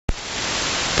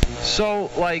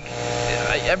So, like,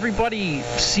 everybody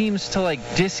seems to, like,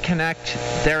 disconnect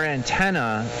their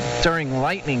antenna during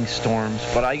lightning storms,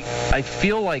 but I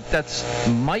feel like that's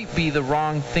might be the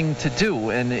wrong thing to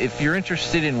do. And if you're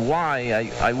interested in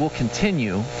why, I will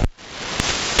continue.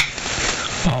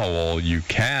 Oh, well, you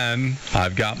can.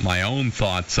 I've got my own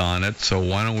thoughts on it, so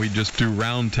why don't we just do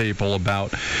roundtable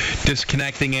about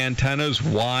disconnecting antennas?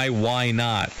 Why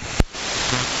not?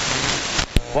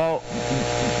 Well,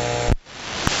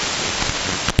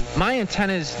 my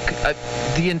antennas,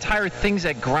 the entire thing's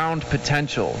at ground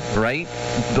potential, right?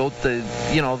 Both the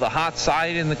hot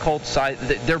side and the cold side,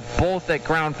 they're both at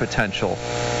ground potential.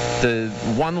 The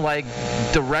one leg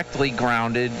directly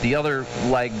grounded, the other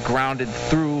leg grounded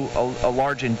through a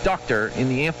large inductor in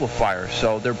the amplifier.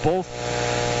 So they're both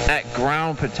at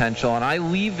ground potential, and I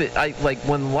leave it,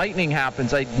 when lightning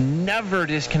happens, I never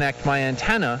disconnect my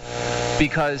antenna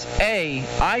because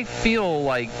I feel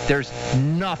like there's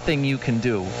nothing you can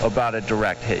do about a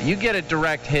direct hit. You get a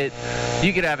direct hit,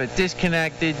 you could have it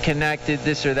disconnected, connected,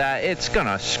 this or that. It's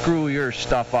gonna screw your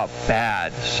stuff up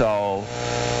bad. So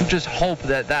just hope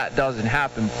that doesn't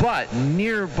happen. But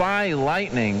nearby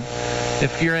lightning,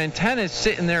 if your antenna is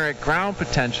sitting there at ground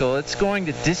potential, it's going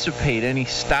to dissipate any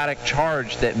static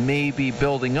charge that may be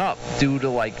building up due to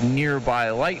like nearby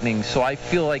lightning. So I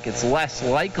feel like it's less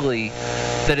likely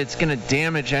that it's going to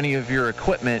damage any of your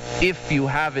equipment if you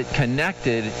have it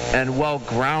connected and well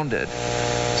grounded.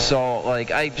 So like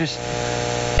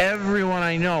everyone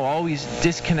I know always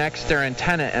disconnects their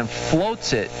antenna and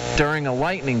floats it during a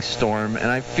lightning storm, and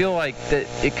I feel like that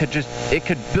it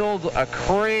could build a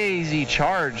crazy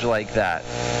charge like that.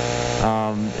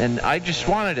 And I just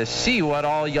wanted to see what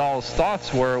all y'all's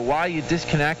thoughts were, why you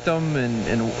disconnect them,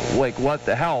 and like what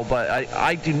the hell. But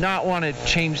I do not want to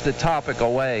change the topic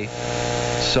away.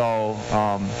 So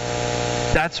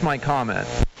that's my comment.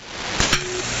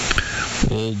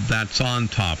 Well, that's on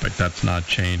topic. That's not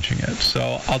changing it.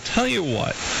 So I'll tell you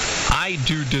what. I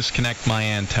do disconnect my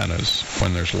antennas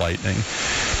when there's lightning.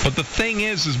 But the thing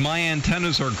is my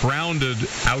antennas are grounded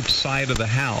outside of the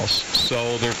house.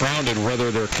 So they're grounded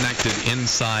whether they're connected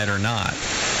inside or not.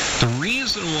 The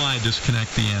reason why I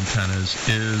disconnect the antennas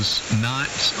is not...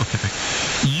 Okay,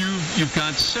 you've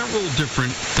got several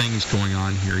different things going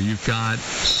on here. You've got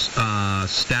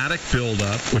static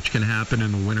buildup, which can happen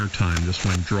in the wintertime, just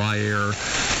when dry air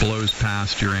blows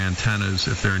past your antennas.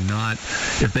 If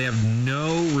they have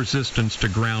no resistance to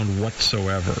ground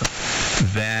whatsoever,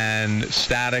 then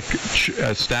static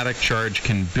charge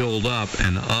can build up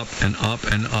and up and up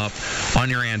and up on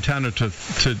your antenna to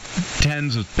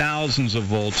tens of thousands of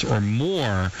volts or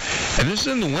more. And this is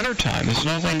in the wintertime. This has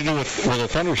nothing to do with a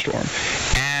thunderstorm.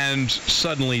 And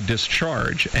suddenly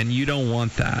discharge, and you don't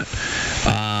want that.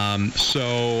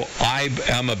 So I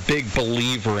am a big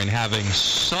believer in having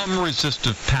some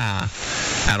resistive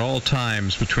path at all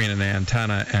times between an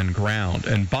antenna and ground.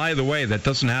 And by the way, that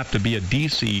doesn't have to be a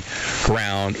DC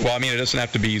ground. Well, I mean, it doesn't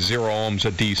have to be 0 ohms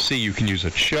at DC. You can use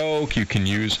a choke. You can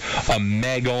use a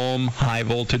meg-ohm high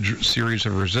voltage series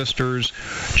of resistors.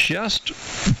 Just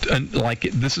like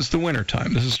this is the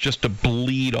wintertime. This is just a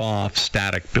bleed off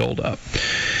static buildup.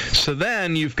 So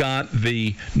then you've got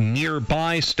the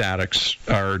nearby statics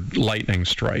or lightning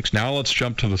strikes. Now let's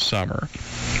jump to the summer,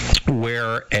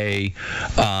 where an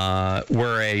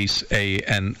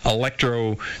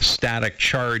electrostatic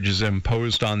charge is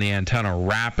imposed on the antenna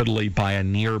rapidly by a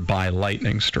nearby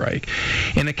lightning strike.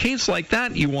 In a case like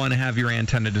that, you want to have your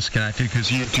antenna disconnected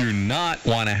because you do not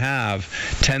want to have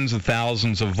tens of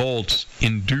thousands of volts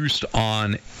induced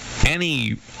on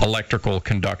any electrical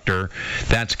conductor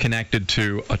that's connected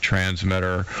to a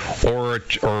transmitter or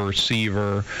a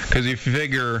receiver, because if you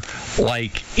figure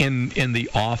like in the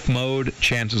off mode,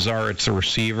 chances are it's a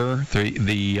receiver,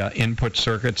 the input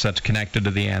circuits that's connected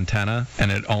to the antenna,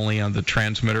 and it only on the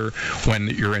transmitter when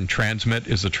you're in transmit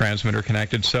is the transmitter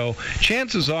connected. So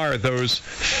chances are those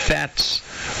FETs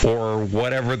or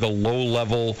whatever the low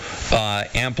level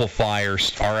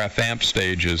amplifiers, RF amp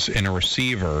stages in a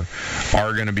receiver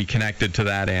are going to be connected to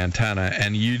that antenna,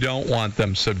 and you don't want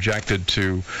them subjected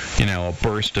to, a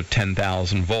burst of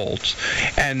 10,000 volts.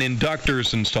 And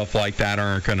inductors and stuff like that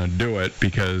aren't going to do it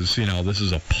because, this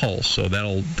is a pulse, so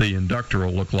the inductor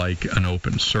will look like an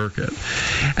open circuit.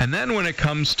 And then when it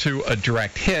comes to a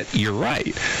direct hit, you're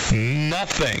right.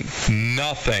 Nothing.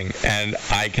 And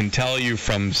I can tell you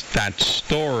from that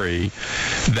story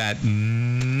that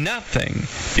nothing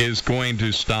is going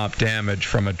to stop damage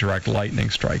from a direct lightning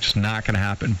strike. It's not going to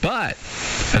happen. But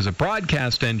as a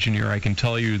broadcast engineer, I can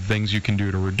tell you things you can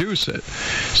do to reduce it.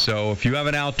 So if you have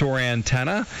an outdoor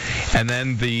antenna and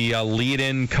then the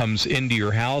lead-in comes into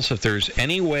your house, if there's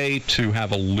any way to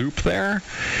have a loop there,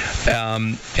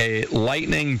 a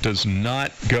lightning does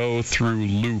not go through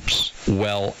loops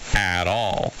well at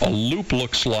all. A loop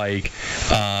looks like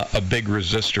a big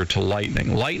resistor to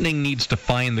lightning. Lightning needs to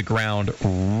find the ground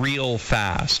real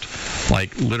fast,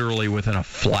 like literally within a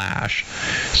flash.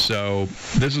 So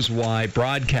this is why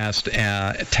broadcast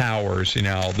towers,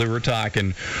 they were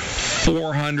talking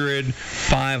 400,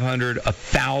 500,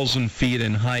 1,000 feet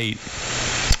in height.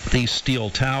 These steel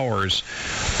towers,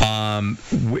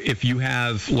 if you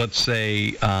have, let's say,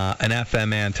 an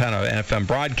FM antenna, an FM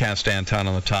broadcast antenna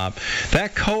on the top,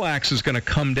 that coax is going to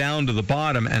come down to the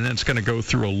bottom and then it's going to go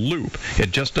through a loop.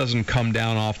 It just doesn't come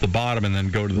down off the bottom and then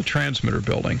go to the transmitter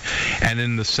building. And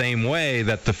in the same way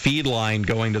that the feed line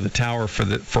going to the tower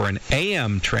for an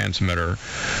AM transmitter,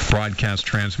 broadcast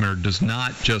transmitter, does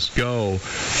not just go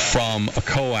from a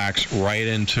coax right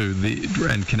into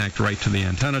and connect right to the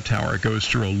antenna tower. It goes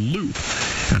through a loop,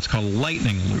 and it's called a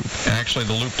lightning loop. And actually,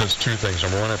 the loop does two things.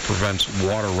 Number one, it prevents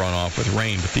water runoff with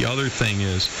rain, but the other thing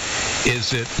is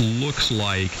it looks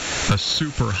like a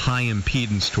super high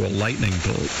impedance to a lightning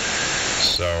bolt.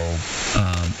 So,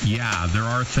 yeah, there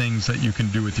are things that you can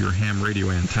do with your ham radio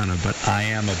antenna, but I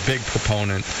am a big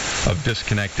proponent of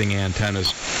disconnecting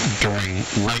antennas during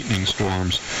lightning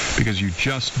storms because you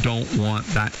just don't want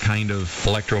that kind of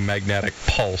electromagnetic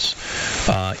pulse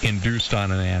induced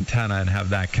on an antenna and have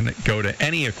that go to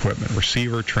any equipment,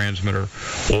 receiver, transmitter,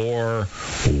 or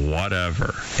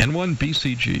whatever. N1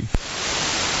 BCG.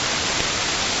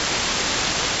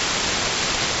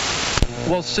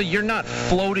 Well, so you're not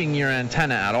floating your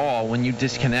antenna at all when you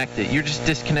disconnect it. You're just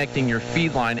disconnecting your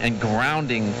feed line and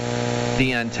grounding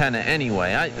the antenna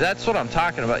anyway. That's what I'm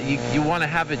talking about. You want to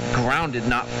have it grounded,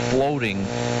 not floating,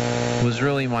 was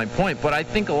really my point. But I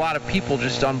think a lot of people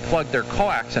just unplug their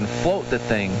coax and float the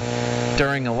thing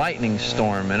during a lightning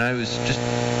storm, and I was just,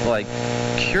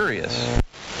 curious.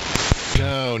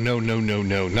 No,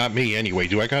 not me anyway.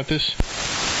 Do I got this?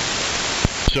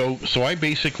 So I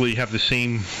basically have the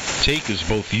same take as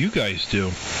both you guys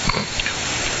do.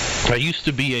 I used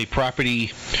to be a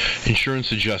property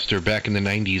insurance adjuster back in the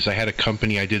 90s. I had a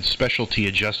company. I did specialty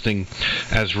adjusting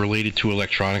as related to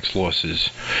electronics losses.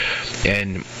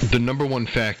 And the number one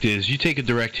fact is you take a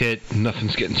direct hit,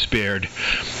 nothing's getting spared.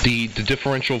 The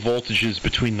differential voltages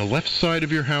between the left side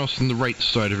of your house and the right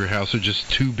side of your house are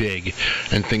just too big,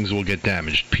 and things will get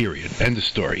damaged, period. End of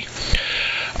story.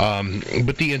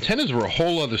 But the antennas were a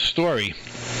whole other story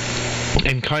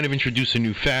and kind of introduce a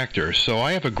new factor. So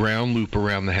I have a ground loop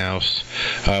around the house,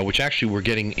 which actually we're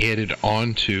getting added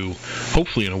onto,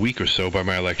 hopefully in a week or so, by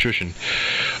my electrician.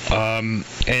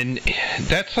 And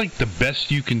that's like the best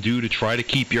you can do to try to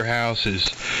keep your house as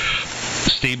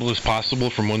stable as possible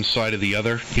from one side to the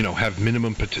other. Have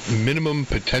minimum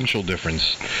potential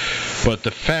difference. But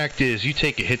the fact is, you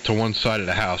take a hit to one side of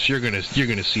the house, you're gonna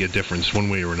see a difference one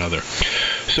way or another.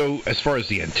 So as far as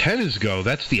the antennas go,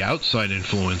 that's the outside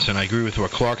influence, and I agree with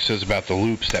what Clark says about the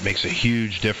loops. That makes a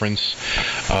huge difference.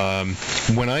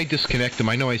 When I disconnect them,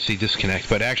 I know I say disconnect,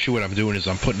 but actually what I'm doing is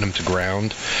I'm putting them to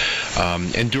ground.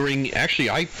 And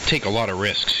I take a lot of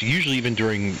risks. Usually even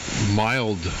during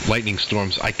mild lightning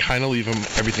storms, I kind of leave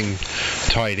everything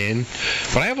tied in.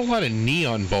 But I have a lot of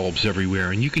neon bulbs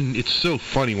everywhere, and it's so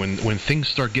funny when things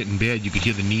start getting bad, you could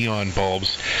hear the neon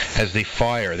bulbs as they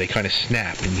fire. They kind of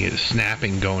snap, and you hear the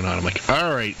snapping going on. I'm like,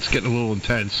 all right, it's getting a little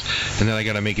intense, and then I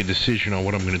got to make a decision on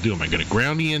what I'm going to do. Am I going to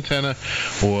ground the antenna,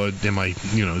 or am I,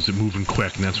 is it moving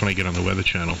quick? And that's when I get on the Weather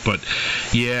Channel. But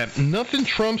yeah, nothing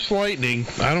trumps lightning.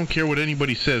 I don't care what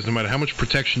anybody says, no matter how much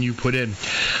protection you put in.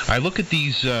 I look at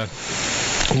these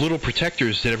little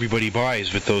protectors that everybody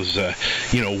buys with those,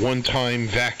 one-time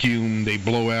vacuum, they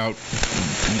blow out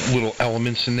little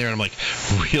elements in there, and I'm like,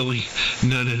 really?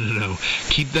 No.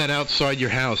 Keep that outside your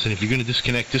house, and if you're going to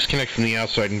disconnect from the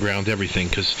outside and ground everything,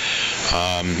 because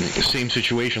same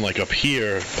situation like up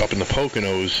here, up in the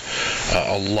Poconos,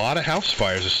 a lot of house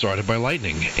fires are started by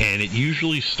lightning, and it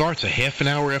usually starts a half an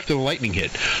hour after the lightning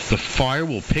hit. The fire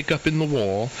will pick up in the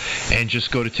wall and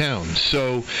just go to town.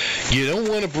 So you don't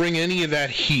want to bring any of that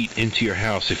heat into your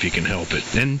house if you can help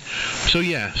it. And so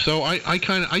yeah, so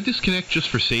I disconnect just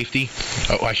for safety.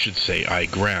 Oh, I should say I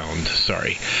ground,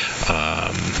 sorry.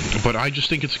 But I just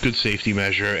think it's a good safety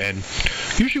measure, and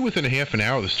usually within a half an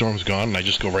hour the storm's gone and I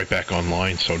just go right back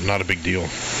online, so not a big deal.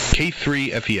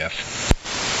 K3 FEF.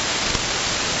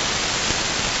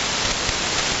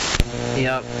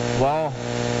 Yeah, well,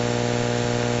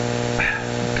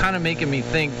 kind of making me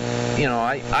think,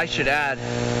 I should add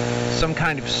some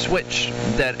kind of switch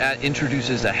that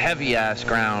introduces a heavy-ass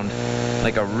ground,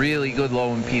 like a really good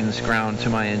low-impedance ground to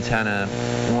my antenna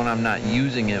when I'm not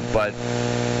using it. But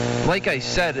like I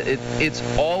said, it's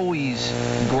always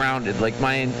grounded. Like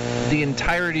the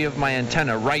entirety of my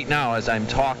antenna right now as I'm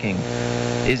talking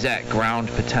is at ground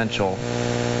potential.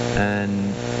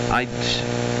 And I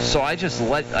just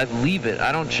leave it.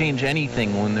 I don't change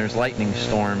anything when there's lightning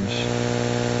storms.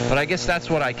 But I guess that's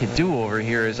what I could do over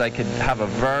here, is I could have a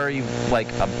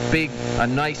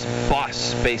nice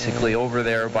bus basically over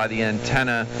there by the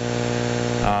antenna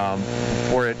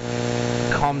before it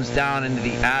comes down into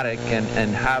the attic,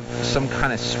 and have some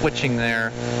kind of switching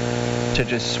there to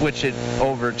just switch it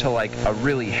over to like a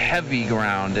really heavy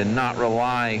ground and not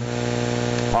rely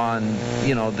on,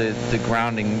 the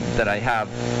grounding that I have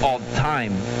all the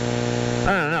time. I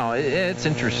don't know. It's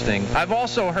interesting. I've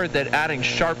also heard that adding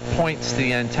sharp points to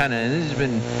the antenna, and this has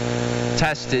been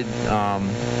tested.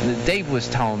 Dave was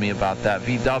telling me about that.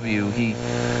 VW.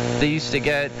 They used to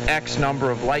get X number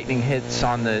of lightning hits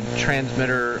on the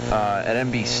transmitter at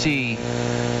NBC,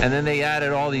 and then they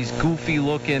added all these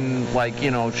goofy-looking,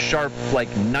 sharp,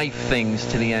 knife things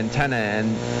to the antenna,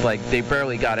 and they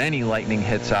barely got any lightning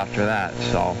hits after that.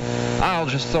 So I'll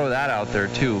just throw that out there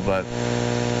too. But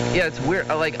yeah, it's weird.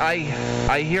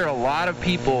 I hear a lot of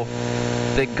people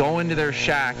that go into their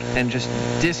shack and just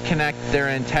disconnect their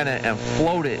antenna and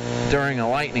float it during a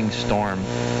lightning storm.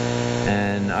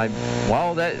 And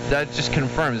that just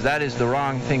confirms that is the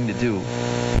wrong thing to do.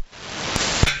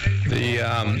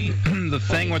 The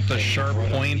thing with the sharp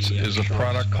points is a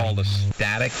product called a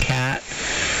Static Cat.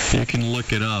 You can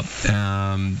look it up,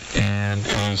 and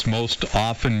is most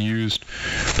often used.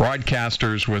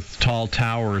 Broadcasters with tall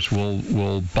towers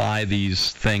will buy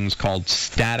these things called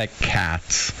Static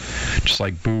Cats, just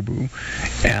like Boo Boo,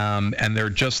 and they're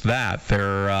just that.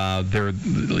 They're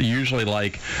usually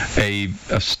like a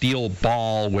steel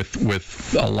ball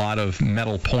with a lot of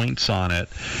metal points on it,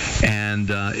 and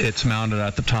it's mounted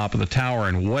at the top of the tower.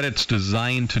 And what it's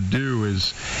designed to do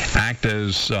is act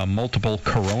as multiple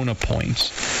corona points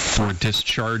for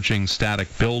discharging static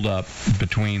buildup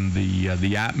between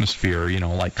the atmosphere,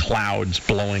 like clouds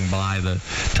blowing by the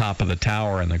top of the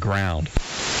tower and the ground.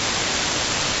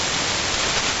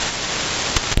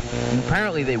 And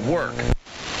apparently they work.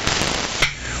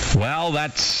 Well,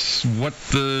 that's what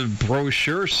the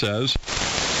brochure says.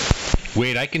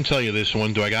 Wait, I can tell you this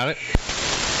one. Do I got it?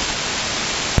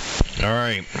 All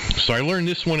right. So I learned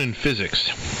this one in physics.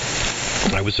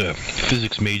 I was a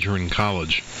physics major in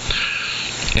college.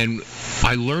 And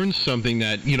I learned something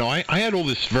that, I had all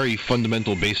this very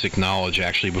fundamental basic knowledge,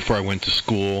 actually, before I went to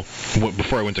school,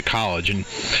 before I went to college. And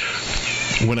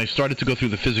when I started to go through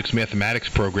the physics mathematics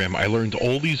program, I learned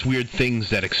all these weird things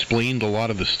that explained a lot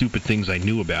of the stupid things I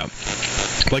knew about.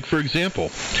 Like, for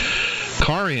example,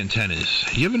 car antennas.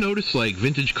 You ever notice,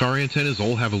 vintage car antennas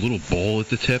all have a little bowl at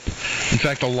the tip? In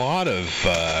fact, a lot of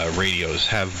radios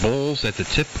have bowls at the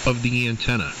tip of the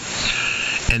antenna.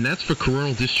 And that's for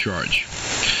coronal discharge.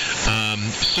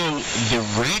 So the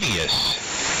radius,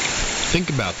 think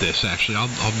about this, actually. I'm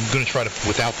going to try to,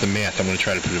 without the math, I'm going to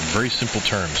try to put it in very simple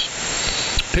terms.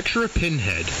 Picture a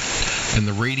pinhead and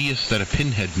the radius that a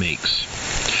pinhead makes.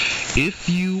 If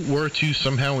you were to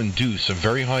somehow induce a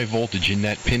very high voltage in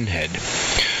that pinhead,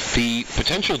 the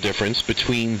potential difference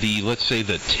between let's say,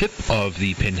 the tip of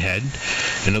the pinhead,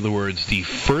 in other words, the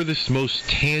furthest most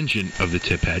tangent of the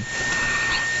tip head,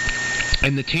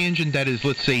 and the tangent that is,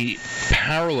 let's say,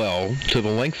 parallel to the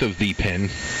length of the pin,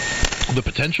 the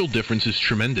potential difference is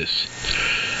tremendous.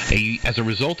 As a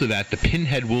result of that, the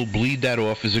pinhead will bleed that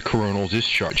off as a coronal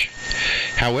discharge.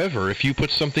 However, if you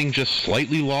put something just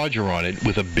slightly larger on it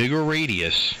with a bigger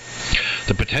radius,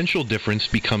 the potential difference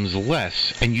becomes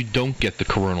less and you don't get the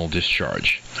coronal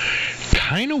discharge.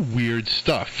 Kind of weird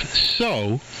stuff.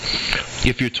 So,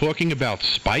 if you're talking about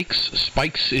spikes,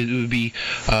 it would be,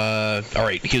 all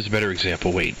right, here's a better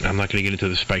example. Wait, I'm not going to get into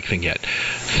the spike thing yet.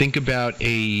 Think about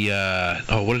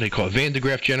what do they call it? Van de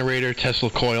Graaff generator, Tesla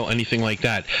coil, anything like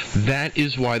that. That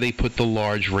is why they put the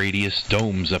large radius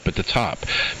domes up at the top,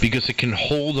 because it can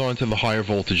hold on to the higher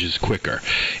voltages quicker.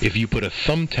 If you put a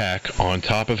thumbtack on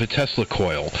top of a Tesla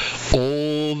coil,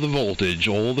 all the voltage,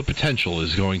 all the potential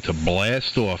is going to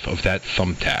blast off of that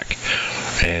thumbtack.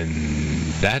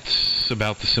 And that's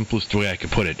about the simplest way I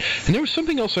could put it. And there was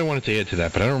something else I wanted to add to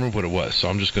that, but I don't remember what it was, so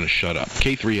I'm just going to shut up.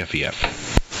 K3FEF.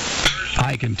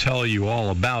 I can tell you all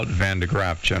about Van de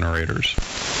Graaff generators.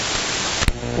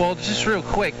 Well, just real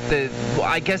quick,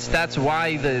 I guess that's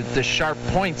why the sharp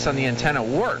points on the antenna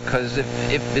work, because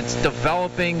if it's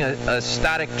developing a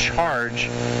static charge,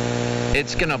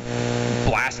 it's going to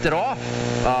blast it off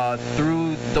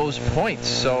through those points.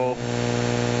 So,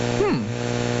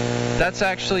 that's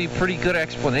actually a pretty good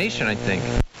explanation, I think.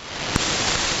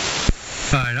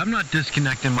 All right, I'm not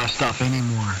disconnecting my stuff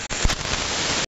anymore.